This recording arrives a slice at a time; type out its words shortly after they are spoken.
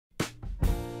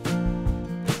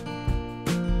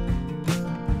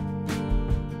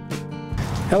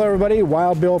Hello everybody,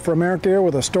 Wild Bill for America here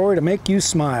with a story to make you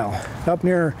smile. Up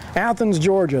near Athens,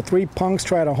 Georgia, 3 punks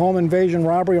tried a home invasion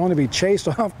robbery only to be chased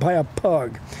off by a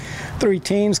pug. 3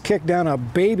 teens kicked down a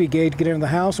baby gate to get into the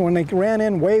house, and when they ran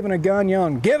in waving a gun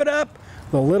yelling, "Give it up!"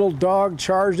 the little dog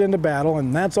charged into battle,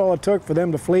 and that's all it took for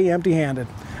them to flee empty-handed.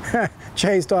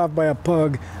 Chased off by a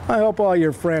pug. I hope all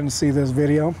your friends see this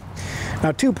video.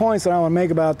 Now, 2 points that I want to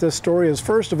make about this story is,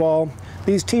 first of all,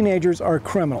 these teenagers are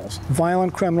criminals,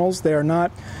 violent criminals. They are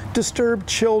not disturbed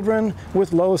children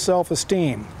with low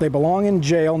self-esteem. They belong in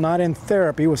jail, not in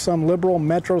therapy with some liberal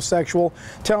metrosexual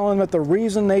telling them that the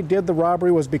reason they did the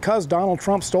robbery was because Donald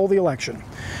Trump stole the election.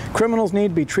 Criminals need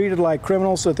to be treated like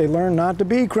criminals so that they learn not to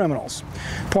be criminals.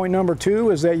 Point number 2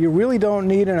 is that you really don't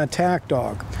need an attack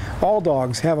dog. All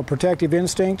dogs have a protective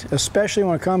instinct, especially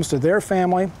when it comes to their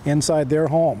family inside their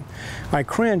home. I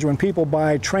cringe when people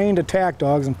buy trained attack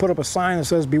dogs and put up a sign that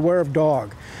says, "Beware of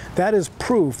dog." That is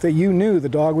proof that you knew the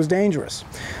dog was dangerous.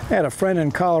 I had a friend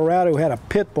in Colorado who had a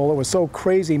pit bull that was so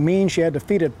crazy mean she had to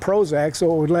feed it Prozac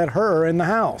so it would let her in the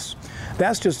house.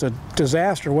 That's just a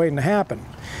disaster waiting to happen.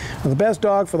 Now, the best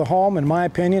dog for the home, in my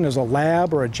opinion, is a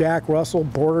Lab or a Jack Russell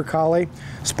Border Collie.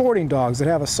 Sporting dogs that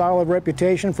have a solid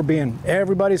reputation for being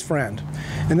everybody's friend.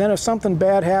 And then if something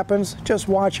bad happens, just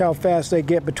watch how fast they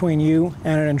get between you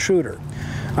and an intruder.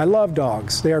 I love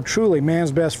dogs. They are truly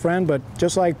man's best friend, but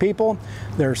just like people,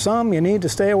 there are some you need to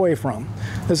stay away from.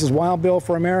 This is Wild Bill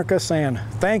for America saying,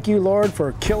 thank you, Lord,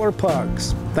 for killer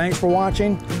pugs. Thanks for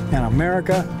watching, and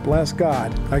America bless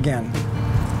God again.